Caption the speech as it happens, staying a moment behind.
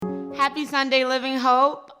Happy Sunday, Living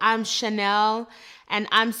Hope. I'm Chanel, and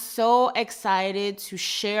I'm so excited to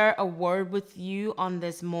share a word with you on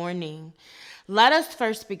this morning. Let us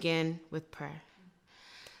first begin with prayer.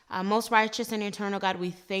 Most righteous and eternal God, we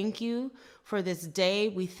thank you for this day.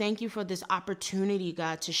 We thank you for this opportunity,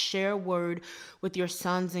 God, to share a word with your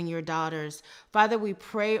sons and your daughters. Father, we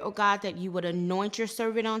pray, oh God, that you would anoint your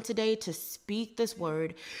servant on today to speak this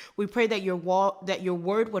word. We pray that your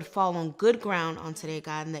word would fall on good ground on today,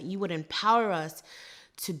 God, and that you would empower us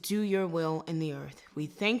to do your will in the earth. We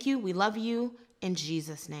thank you. We love you. In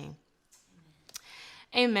Jesus' name.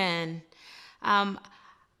 Amen.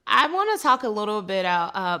 I want to talk a little bit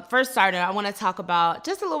I want to talk about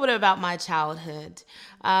just a little bit about my childhood.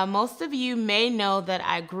 Most of you may know that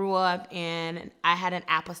I grew up I had an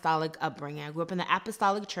apostolic upbringing. I grew up in the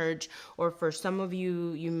apostolic church, or for some of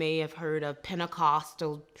you, you may have heard of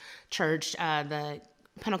Pentecostal church, the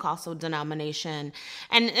Pentecostal denomination.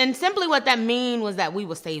 And simply what that mean was that we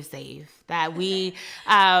were saved, that we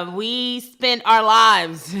spent our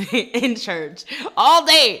lives in church all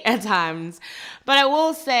day at times. But I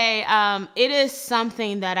will say it is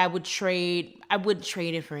something that I wouldn't trade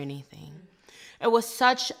it for anything. It was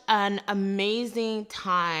such an amazing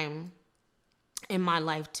time in my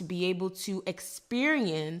life to be able to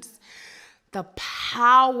experience the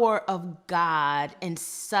power of God in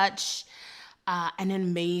such an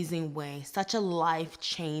amazing way, such a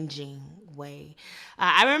life-changing way.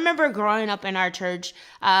 I remember growing up in our church,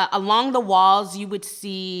 along the walls, you would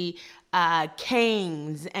see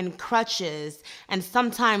canes and crutches and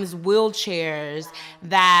sometimes wheelchairs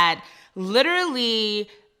that literally,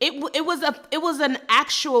 it was an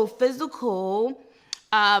actual physical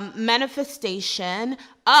manifestation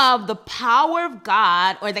of the power of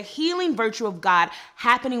God or the healing virtue of God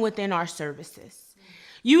happening within our services.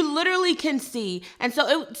 You literally can see. And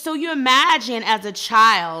so you imagine as a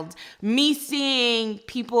child, me seeing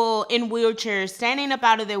people in wheelchairs, standing up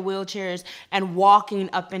out of their wheelchairs and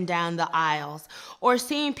walking up and down the aisles, or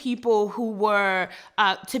seeing people who were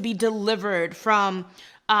to be delivered from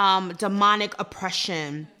demonic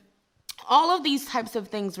oppression. All of these types of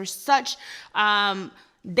things were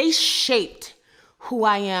they shaped who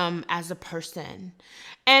I am as a person.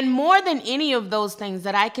 And more than any of those things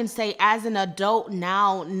that I can say as an adult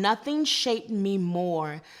now, nothing shaped me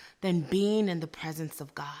more than being in the presence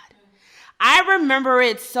of God. I remember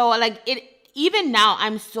it even now,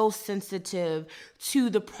 I'm so sensitive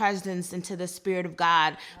to the presence and to the Spirit of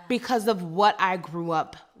God because of what I grew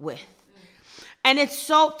up with. And it's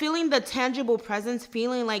so feeling the tangible presence,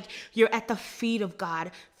 feeling like you're at the feet of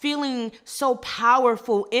God, feeling so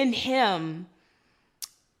powerful in Him.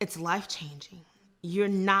 It's life-changing. You're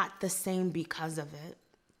not the same because of it.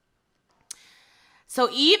 So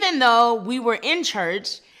even though we were in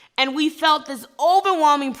church and we felt this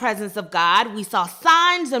overwhelming presence of God, we saw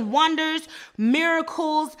signs and wonders,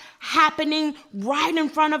 miracles happening right in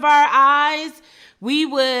front of our eyes, we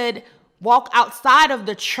would walk outside of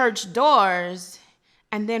the church doors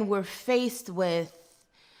and then we're faced with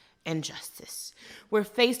injustice. We're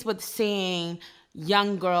faced with seeing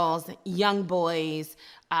young girls, young boys,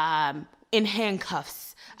 in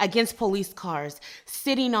handcuffs against police cars,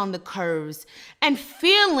 sitting on the curves, and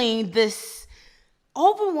feeling this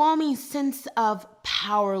overwhelming sense of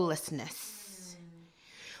powerlessness.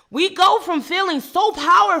 We go from feeling so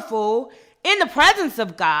powerful in the presence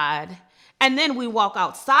of God, and then we walk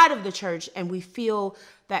outside of the church and we feel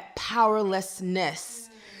that powerlessness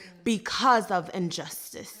because of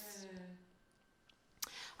injustice.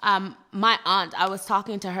 My aunt, I was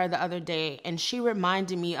talking to her the other day, and she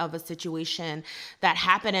reminded me of a situation that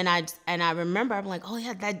happened, and I remember, I'm like, oh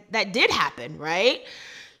yeah, that did happen, right?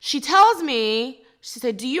 She tells me, she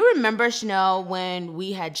said, do you remember, Chanel, when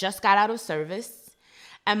we had just got out of service,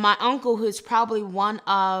 and my uncle, who's probably one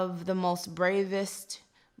of the most brave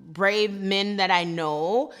men that I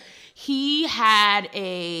know, he had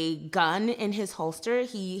a gun in his holster.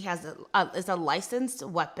 He has it's a licensed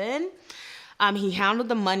weapon. He handled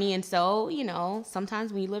the money, and so,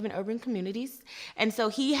 sometimes we live in urban communities. And so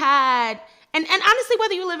he had, and honestly,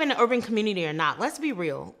 whether you live in an urban community or not, let's be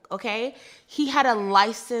real, okay? He had a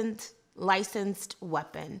licensed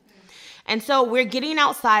weapon. And so we're getting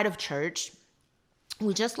outside of church.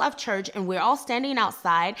 We just left church, and we're all standing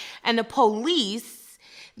outside, and the police,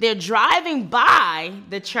 they're driving by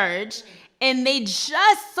the church, and they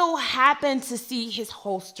just so happen to see his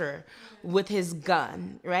holster with his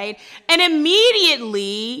gun, right? And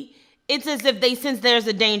immediately, it's as if they sense there's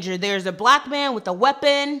a danger. There's a black man with a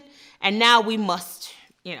weapon, and now we must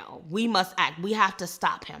act. We have to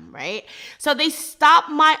stop him, right? So they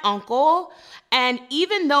stop my uncle, and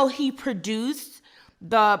even though he produced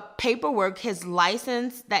the paperwork, his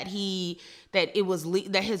license, that his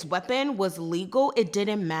weapon was legal, it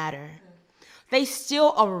didn't matter. They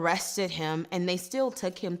still arrested him and they still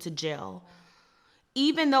took him to jail.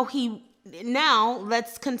 Even though now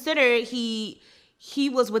let's consider he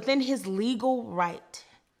was within his legal right.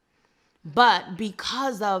 But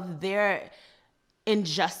because of their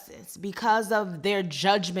injustice, because of their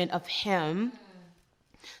judgment of him,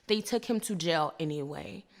 they took him to jail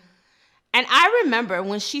anyway. And I remember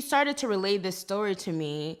when she started to relay this story to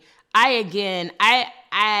me,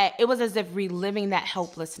 it was as if reliving that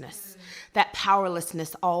helplessness, that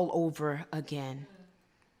powerlessness all over again.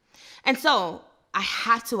 And so I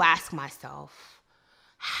had to ask myself,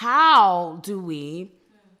 how do we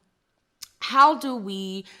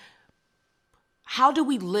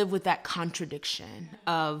live with that contradiction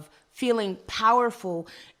of feeling powerful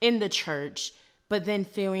in the church, but then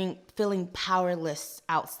feeling powerless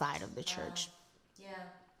outside of the church? Yeah.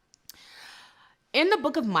 In the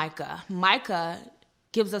book of Micah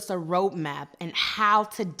gives us a roadmap in how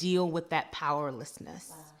to deal with that powerlessness.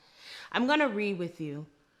 Wow. I'm going to read with you.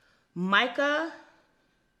 Micah,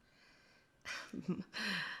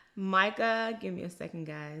 give me a second,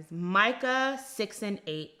 guys. Micah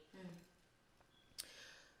 6:8.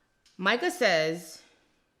 Micah says,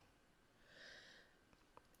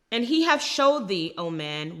 "And he hath showed thee, O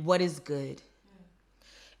man, what is good.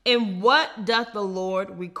 And what doth the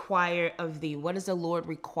Lord require of thee?" What is the Lord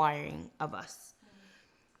requiring of us?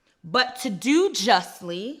 "But to do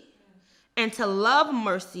justly, and to love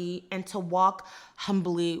mercy, and to walk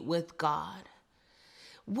humbly with God."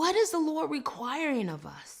 What is the Lord requiring of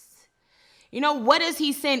us? What is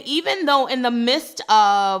he saying? Even though in the midst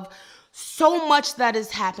of so much that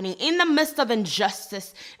is happening, in the midst of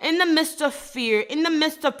injustice, in the midst of fear, in the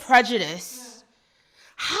midst of prejudice,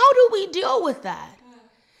 how do we deal with that?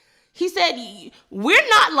 He said, we're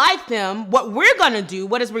not like them. What we're going to do,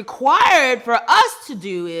 what is required for us to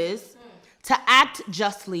do is to act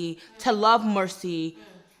justly, to love mercy,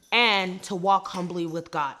 and to walk humbly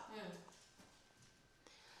with God.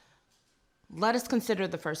 Let us consider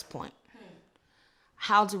the first point.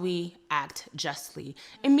 How do we act justly?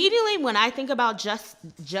 Immediately when I think about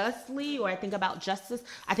justly, or I think about justice,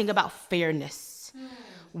 I think about fairness.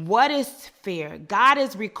 What is fair? God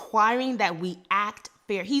is requiring that we act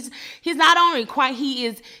fair. He's not only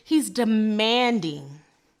requiring, he's demanding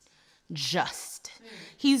just.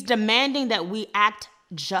 He's demanding that we act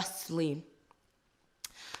justly.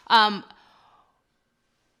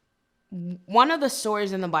 One of the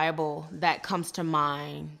stories in the Bible that comes to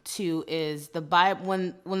mind too is the Bible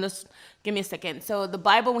when this. Give me a second. So the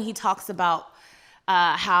Bible, when he talks about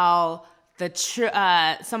how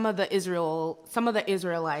some of the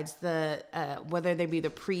Israelites, whether they be the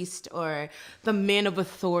priest or the men of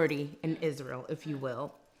authority in Israel, if you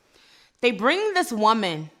will, they bring this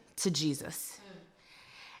woman to Jesus,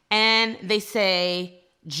 and they say,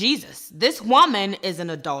 "Jesus, this woman is an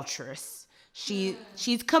adulteress.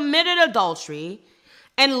 She's committed adultery,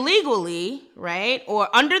 and legally, right,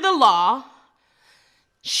 or under the law,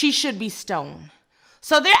 she should be stoned."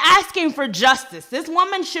 So they're asking for justice. This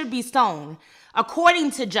woman should be stoned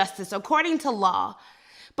according to justice, according to law.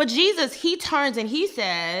 But Jesus, he turns and he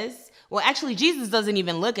says, well, actually, Jesus doesn't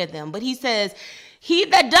even look at them, but he says, "He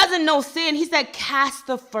that doesn't know sin," he said, "cast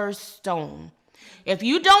the first stone." If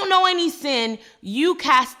you don't know any sin, you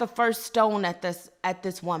cast the first stone at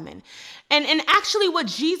this woman. And actually what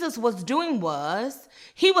Jesus was doing was,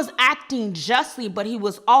 he was acting justly, but he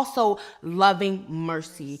was also loving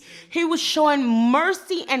mercy. He was showing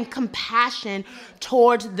mercy and compassion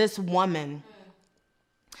towards this woman.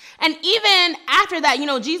 And even after that,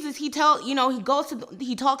 Jesus, he talks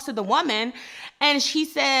to the woman, and she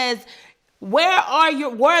says, where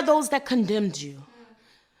are those that condemned you?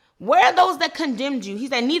 Where are those that condemned you? He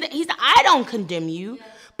said, I don't condemn you. Yeah.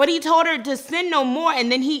 But he told her to sin no more.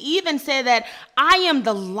 And then he even said that I am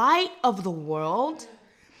the light of the world.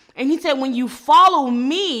 And he said, when you follow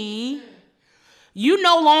me, you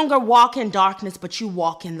no longer walk in darkness, but you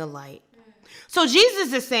walk in the light. So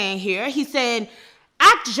Jesus is saying here, he said,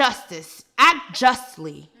 act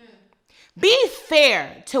justly. Be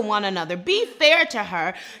fair to one another. Be fair to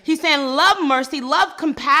her. He's saying love mercy, love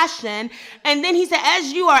compassion. And then he said,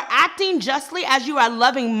 as you are acting justly, as you are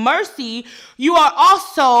loving mercy, you are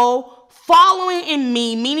also following in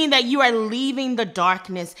me, meaning that you are leaving the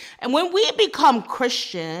darkness. And when we become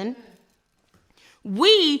Christian,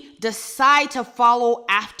 we decide to follow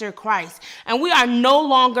after Christ, and we are no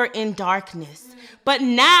longer in darkness. But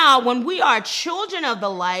now, when we are children of the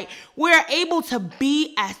light, we are able to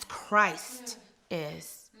be as Christ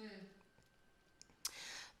is.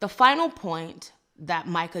 The final point that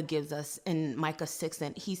Micah gives us in Micah 6,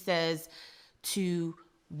 and he says to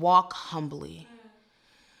walk humbly.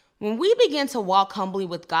 When we begin to walk humbly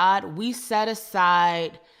with God, we set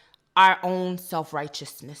aside our own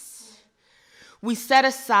self-righteousness. We set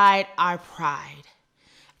aside our pride.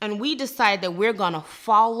 And we decide that we're going to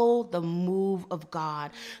follow the move of God,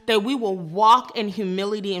 that we will walk in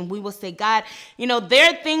humility and we will say, God, there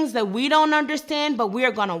are things that we don't understand, but we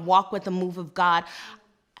are going to walk with the move of God.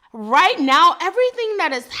 Right now, everything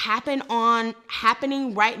that is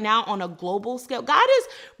happening right now on a global scale, God is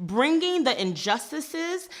bringing the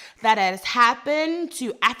injustices that has happened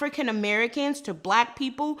to African Americans, to Black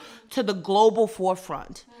people, to the global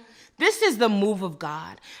forefront. This is the move of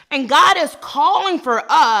God. And God is calling for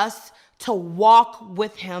us to walk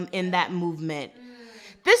with him in that movement.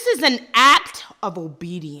 This is an act of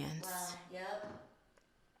obedience. Wow. Yep.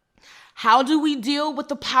 How do we deal with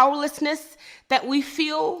the powerlessness that we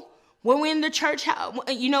feel when we're in the church?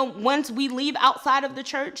 Once we leave outside of the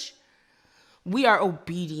church, we are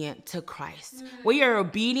obedient to Christ. We are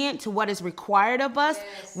obedient to what is required of us,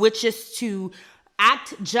 which is to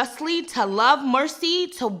act justly, to love mercy,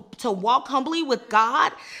 to walk humbly with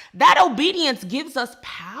God. That obedience gives us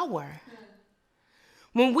power.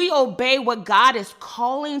 When we obey what God is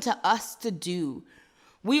calling to us to do,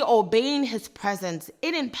 we obeying his presence,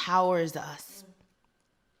 it empowers us.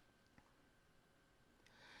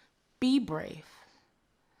 Be brave.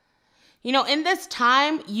 In this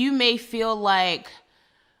time, you may feel like,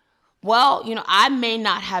 I may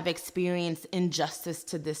not have experienced injustice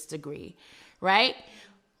to this degree. Right?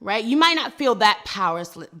 You might not feel that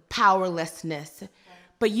powerlessness,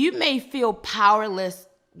 but you may feel powerless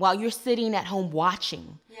while you're sitting at home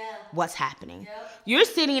watching what's happening. Yep. You're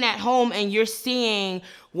sitting at home and you're seeing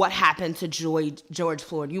what happened to George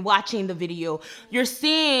Floyd. You're watching the video. You're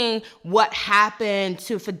seeing what happened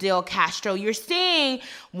to Fidel Castro. You're seeing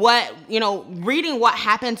reading what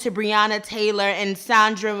happened to Breonna Taylor and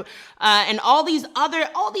Sandra and all these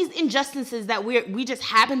injustices that we just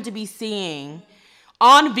happen to be seeing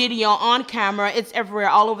on video, on camera. It's everywhere,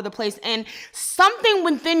 all over the place. And something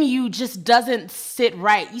within you just doesn't sit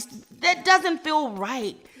right. That doesn't feel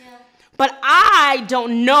right. Yeah. But I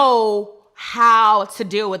don't know how to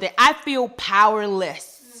deal with it. I feel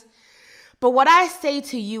powerless. But what I say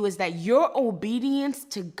to you is that your obedience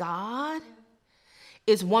to God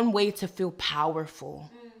is one way to feel powerful.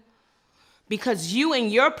 Because you in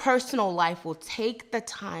your personal life will take the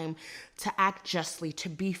time to act justly, to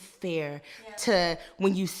be fair, to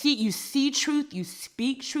when you see truth, you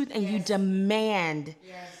speak truth, and you demand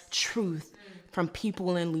truth from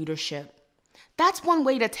people in leadership. That's one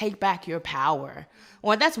way to take back your power,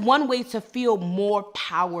 or that's one way to feel more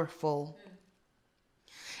powerful.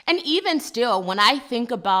 And even still, when I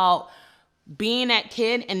think about being at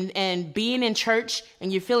KID and being in church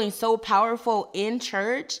and you're feeling so powerful in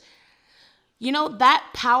church, that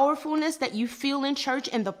powerfulness that you feel in church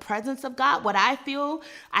in the presence of God, I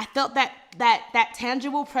felt that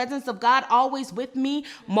tangible presence of God always with me,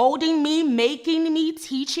 molding me, making me,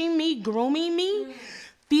 teaching me, grooming me.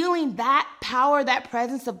 Feeling that power, that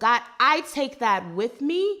presence of God, I take that with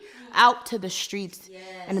me out to the streets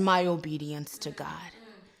and my obedience to God.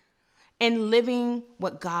 And living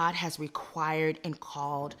what God has required and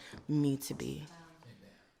called me to be. Wow.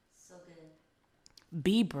 So good.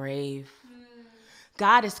 Be brave.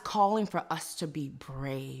 God is calling for us to be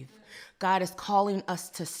brave. God is calling us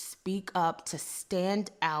to speak up, to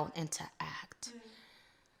stand out, and to act.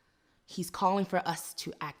 He's calling for us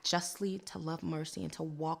to act justly, to love mercy, and to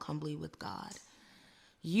walk humbly with God.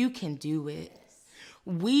 You can do it.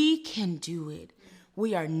 We can do it.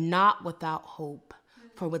 We are not without hope,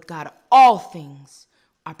 for with God all things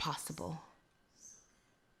are possible.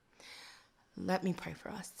 Let me pray for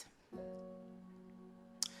us.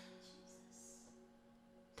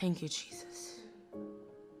 Thank you, Jesus.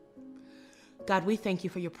 God, we thank you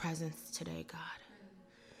for your presence today, God.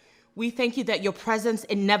 We thank you that your presence,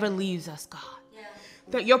 it never leaves us, God.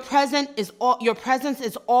 That your presence is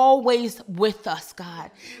always with us, God.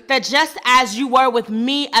 That just as you were with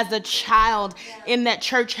me as a child in that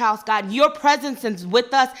church house, God, your presence is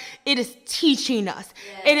with us. It is teaching us.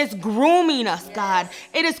 It is grooming us, God.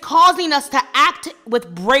 It is causing us to act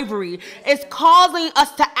with bravery. It's causing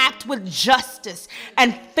us to act with justice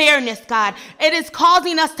and fairness, God. It is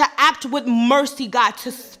causing us to act with mercy, God,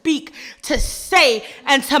 to speak, to say,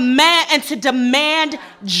 and to demand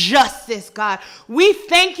justice, God. We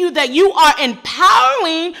thank you that you are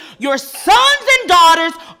empowering your sons and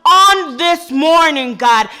daughters on this morning,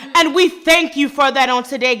 God. And we thank you for that on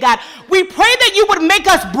today, God. We pray that you would make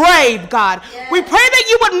us brave, God. Yes. We pray that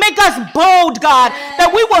you would make us bold, God. Yes.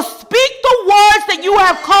 That we will speak the words that you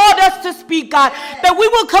have called us to speak, God. Yes. That we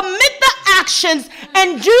will commit the actions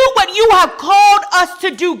and do what you have called us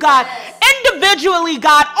to do, God. Yes. Individually,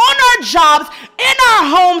 God, on our jobs, in our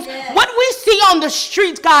homes, Yes. what we see on the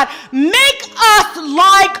streets, God, make us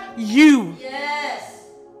like you. Yes.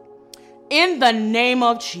 In the name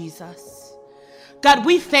of Jesus. God,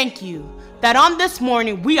 we thank you that on this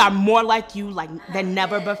morning we are more like you than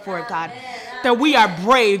never before, God. That we are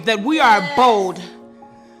brave, that we are bold,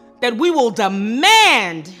 that we will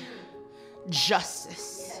demand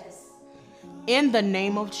justice. Yes. In the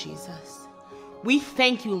name of Jesus. We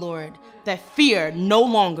thank you, Lord, that fear no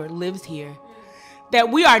longer lives here. That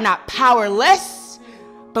we are not powerless,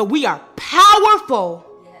 but we are powerful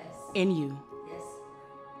Yes. in you. Yes.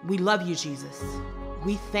 We love you, Jesus.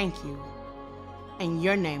 We thank you. In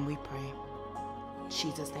your name we pray. In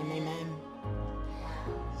Jesus' name, amen.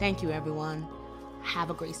 Thank you, everyone. Have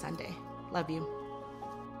a great Sunday. Love you.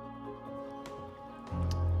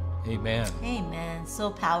 Amen. Amen.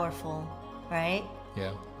 So powerful, right?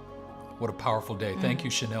 Yeah. What a powerful day. Thank you,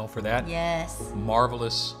 Chanel, for that Yes.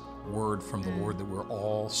 marvelous word from the Lord that we're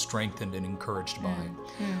all strengthened and encouraged by.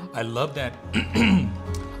 I love that.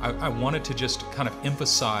 I wanted to just kind of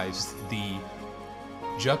emphasize the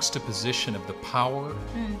juxtaposition of the power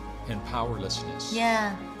and powerlessness.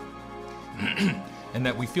 Yeah. And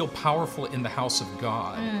that we feel powerful in the house of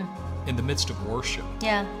God in the midst of worship.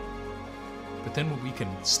 Yeah. But then when we can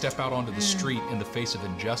step out onto the street in the face of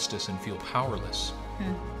injustice and feel powerless,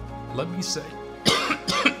 let me say,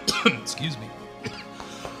 excuse me,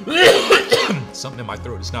 something in my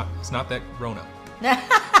throat. It's not that Rona.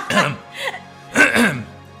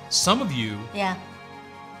 Some of you Yeah.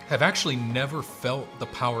 have actually never felt the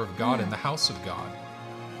power of God in the house of God.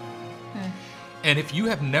 And if you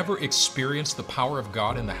have never experienced the power of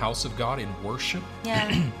God in the house of God in worship,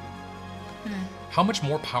 Yeah. how much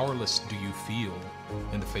more powerless do you feel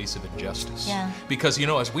in the face of injustice? Yeah. Because,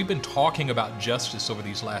 as we've been talking about justice over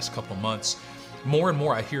these last couple of months, more and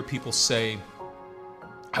more I hear people say,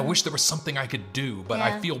 I wish there was something I could do, but I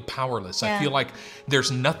Yeah. feel powerless. I Yeah. feel like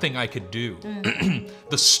there's nothing I could do.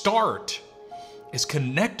 The start is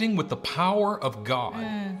connecting with the power of God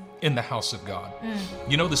in the house of God.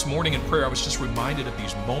 This morning in prayer, I was just reminded of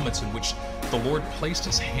these moments in which the Lord placed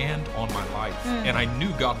his hand on my life. And I knew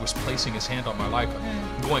God was placing his hand on my life.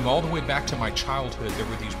 Going all the way back to my childhood, there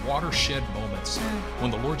were these watershed moments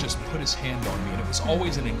when the Lord just put his hand on me. And it was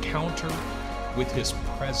always an encounter with his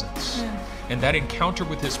presence. And that encounter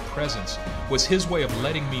with his presence was his way of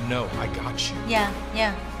letting me know, I got you. Yeah.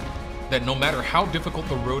 Yeah. That no matter how difficult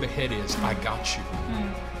the road ahead is, I got you.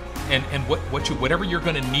 And whatever you're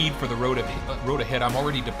going to need for the road ahead, I'm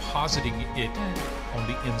already depositing it on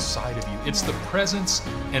the inside of you. It's the presence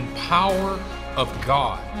and power of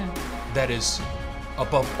God that is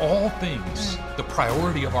above all things the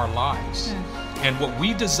priority of our lives. And what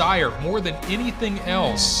we desire more than anything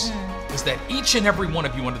else is that each and every one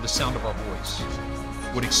of you under the sound of our voice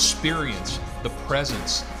would experience the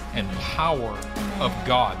presence and power of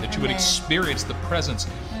God, that you would experience the presence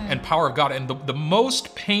and power of God. And the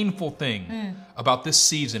most painful thing about this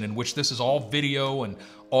season, in which this is all video and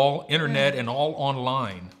all internet and all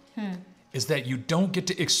online, is that you don't get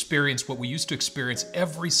to experience what we used to experience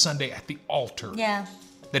every Sunday at the altar. Yeah.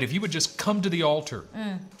 That if you would just come to the altar,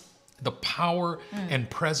 the power and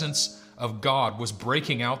presence of God was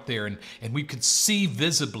breaking out there, and we could see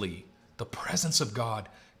visibly the presence of God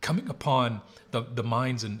coming upon the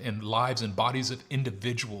minds and lives and bodies of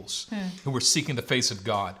individuals who were seeking the face of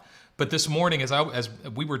God. But this morning, as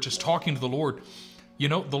we were just talking to the Lord,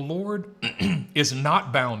 the Lord is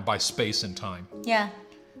not bound by space and time. Yeah.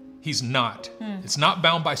 He's not. It's not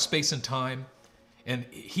bound by space and time. And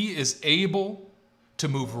he is able to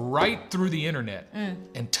move right through the internet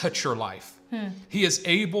and touch your life. He is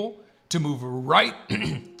able to move right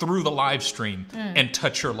through the live stream and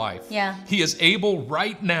touch your life. Yeah. He is able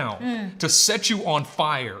right now to set you on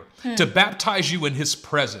fire, to baptize you in his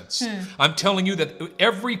presence. I'm telling you that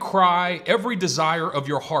every cry, every desire of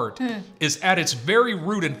your heart is at its very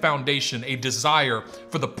root and foundation a desire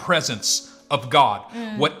for the presence of God.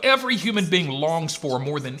 What every human being longs for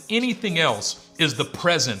more than anything else is the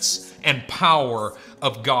presence and power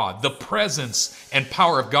of God. The presence and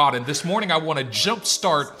power of God. And this morning I want to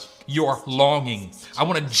jumpstart your longing. I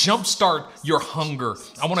want to jumpstart your hunger.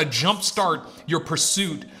 I want to jumpstart your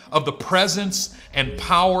pursuit of the presence and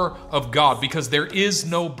power of God, because there is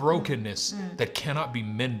no brokenness that cannot be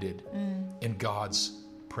mended in God's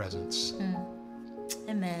presence.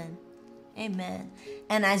 Amen. Amen.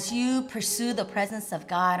 And as you pursue the presence of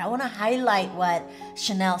God, I want to highlight what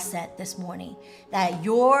Chanel said this morning, that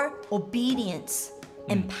your obedience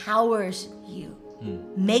empowers you,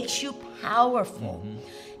 makes you powerful.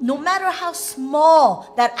 No matter how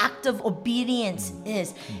small that act of obedience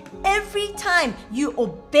is, every time you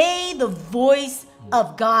obey the voice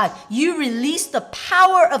of God, you release the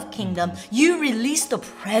power of kingdom. You release the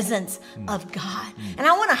presence of God. And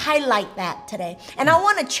I want to highlight that today. And I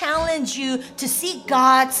want to challenge you to see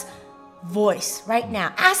God's voice right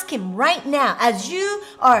now. Ask him right now, as you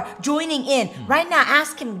are joining in right now,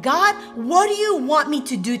 ask him, God, what do you want me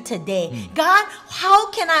to do today? God,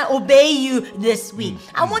 how can I obey you this week?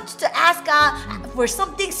 I want you to ask God for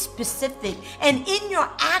something specific. And in your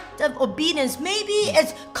act of obedience, maybe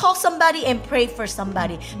it's call somebody and pray for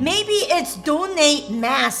somebody. Maybe it's donate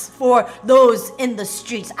mass for those in the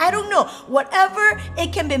streets. I don't know. Whatever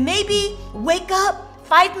it can be. Maybe wake up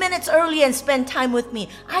 5 minutes early and spend time with me.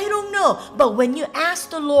 I don't know. But when you ask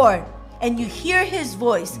the Lord and you hear his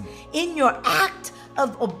voice in your act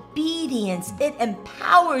of obedience, it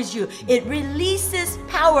empowers you. It releases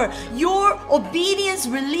power. Your obedience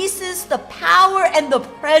releases the power and the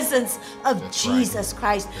presence of Jesus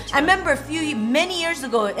Christ. I remember many years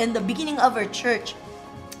ago in the beginning of our church,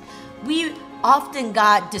 we often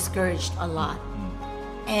got discouraged a lot.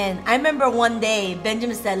 And I remember one day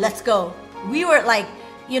Benjamin said, let's go. We were like,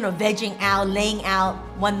 vegging out, laying out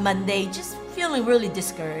one Monday, just feeling really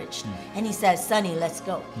discouraged. And he said, Sonny, let's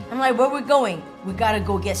go. I'm like, where we going? We got to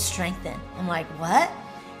go get strengthened. I'm like, what?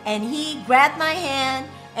 And he grabbed my hand,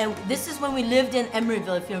 and this is when we lived in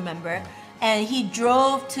Emeryville, if you remember, and he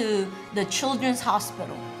drove to the Children's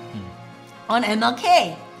Hospital on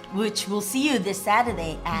MLK, which we'll see you this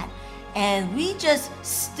Saturday at. And we just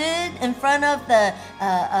stood in front of the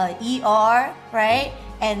ER, right?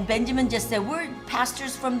 And Benjamin just said, we're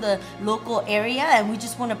pastors from the local area and we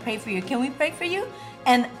just want to pray for you. Can we pray for you?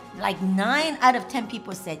 And like 9 out of 10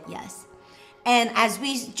 people said yes. And as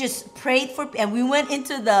we just prayed and we went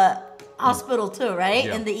into the hospital too, right?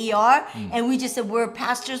 Yeah. In the ER. And we just said, we're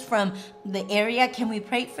pastors from the area. Can we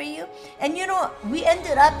pray for you? And we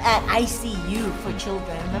ended up at ICU for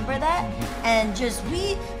children. Remember that? And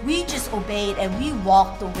we just obeyed and we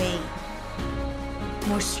walked away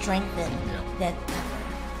more strengthened than ever.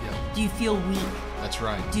 Do you feel weak? That's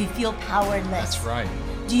right. Do you feel powerless? That's right.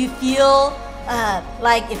 Do you feel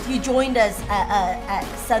like if you joined us at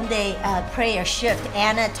Sunday prayer shift,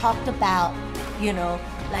 Anna talked about,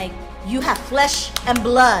 like you have flesh and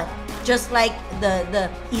blood, just like the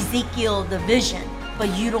Ezekiel, the vision, but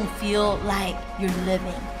you don't feel like you're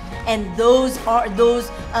living. And those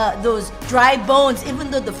dry bones, even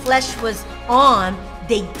though the flesh was on,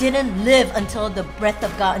 they didn't live until the breath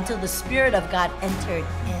of God, until the Spirit of God entered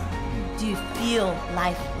in. Do you feel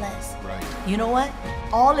lifeless? Right. You know what?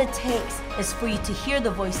 All it takes is for you to hear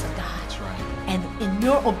the voice of God. That's right. And in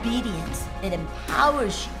your obedience, it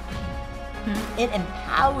empowers you. It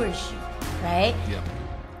empowers you, right? Yeah.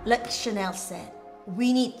 Like Chanel said,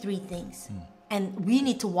 we need 3 things. And we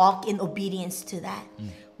need to walk in obedience to that.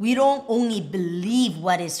 We don't only believe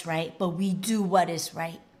what is right, but we do what is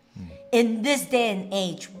right. In this day and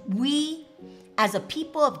age, we, as a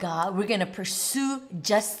people of God, we're going to pursue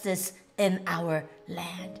justice in our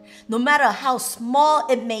land. No matter how small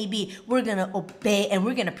it may be, we're going to obey and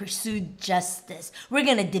we're going to pursue justice. We're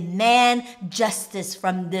going to demand justice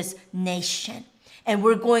from this nation. And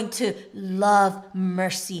we're going to love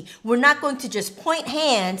mercy. We're not going to just point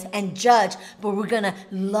hands and judge, but we're going to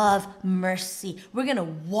love mercy. We're going to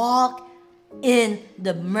walk in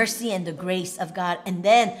the mercy and the grace of God. And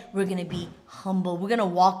then we're going to be humble. We're going to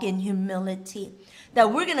walk in humility.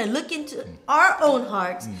 That we're going to look into our own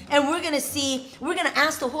hearts and we're going to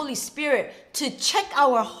ask the Holy Spirit to check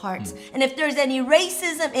our hearts. And if there's any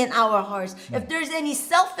racism in our hearts, if there's any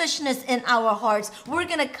selfishness in our hearts, we're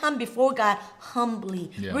going to come before God humbly.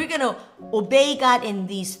 Yeah. We're going to obey God in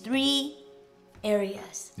these 3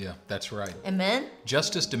 areas. Yeah, that's right. Amen?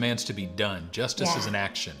 Justice demands to be done. Justice is an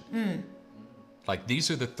action. Like these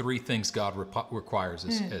are the 3 things God requires,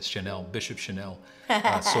 as Bishop Chanel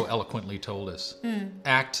so eloquently told us.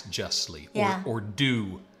 Act justly or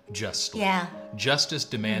do justly. Yeah. Justice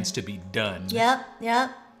demands to be done.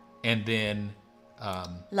 Yep. And then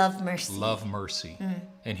Love mercy. love mercy.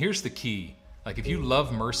 And here's the key. Like if you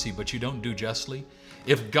love mercy but you don't do justly,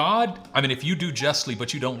 if you do justly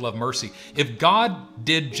but you don't love mercy, if God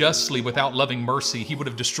did justly without loving mercy, he would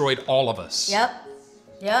have destroyed all of us. Yep.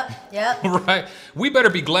 Right? We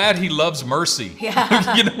better be glad he loves mercy.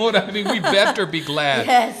 Yeah. You know what I mean? We better be glad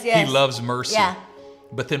Yes. he loves mercy. Yeah.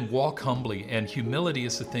 but then walk humbly. And humility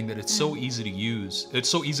is the thing that it's so easy to use. It's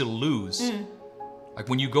so easy to lose. Like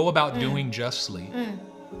when you go about doing justly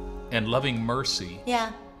and loving mercy,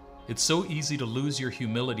 Yeah. it's so easy to lose your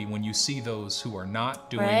humility when you see those who are not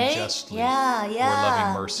doing Right? justly Yeah, or yeah.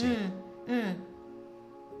 loving mercy.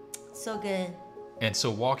 So good. And so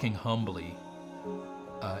walking humbly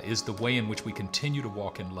is the way in which we continue to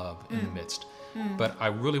walk in love in the midst. But I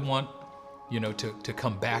really want, to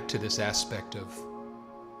come back to this aspect of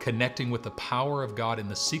connecting with the power of God in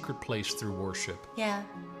the secret place through worship, Yeah.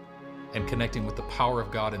 and connecting with the power of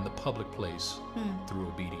God in the public place through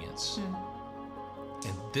obedience.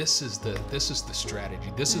 And this is the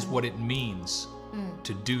strategy. This is what it means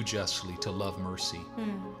to do justly, to love mercy,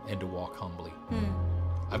 and to walk humbly.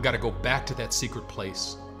 I've got to go back to that secret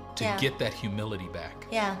place to Yeah. get that humility back.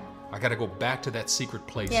 Yeah. I got to go back to that secret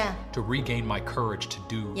place Yeah. to regain my courage to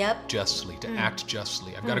do Yep. justly, to act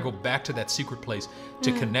justly. I've got to go back to that secret place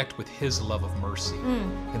to connect with His love of mercy.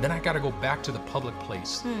 And then I got to go back to the public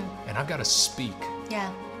place and I've got to speak. Yeah.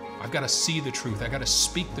 I've got to see the truth. I've got to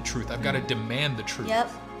speak the truth. I've got to demand the truth. Yep.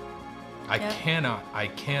 I Yep. cannot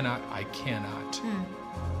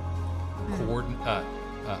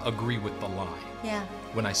agree with the lie. Yeah.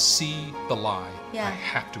 When I see the lie, Yeah. I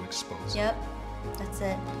have to expose it. Yep. That's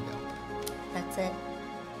it. That's it.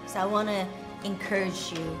 So I want to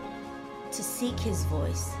encourage you to seek His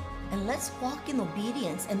voice, and let's walk in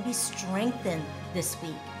obedience and be strengthened this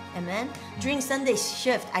week. Amen. During Sunday's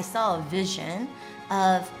shift, I saw a vision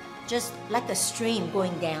of just like a stream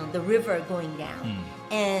going down, the river going down,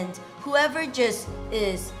 and whoever just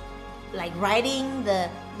is like riding the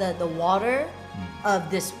water of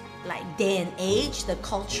this like day and age, the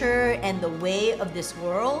culture and the way of this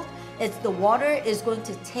world. It's the water is going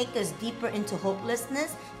to take us deeper into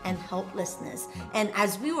hopelessness and helplessness. And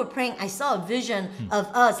as we were praying, I saw a vision of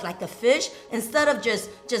us like a fish. Instead of just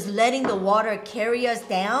letting the water carry us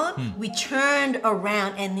down, we turned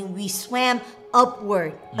around and we swam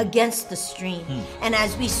upward against the stream. And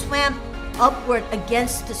as we swam upward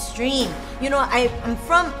against the stream, I'm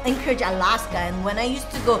from Anchorage, Alaska, and when I used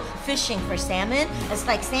to go fishing for salmon, it's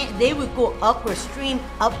like they would go upward, stream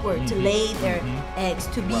upward to lay their eggs,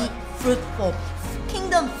 to be fruitful.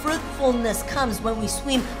 Kingdom fruitfulness comes when we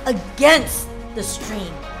swim against the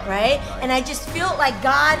stream, right? And I just feel like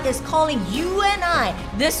God is calling you and I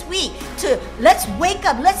this week to let's wake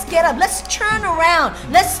up, let's get up, let's turn around,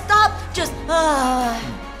 let's stop just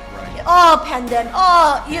pandemic,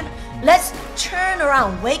 let's turn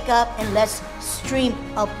around, wake up, and let's stream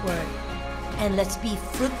upward, and let's be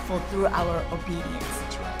fruitful through our obedience.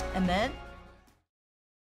 That's right. Amen.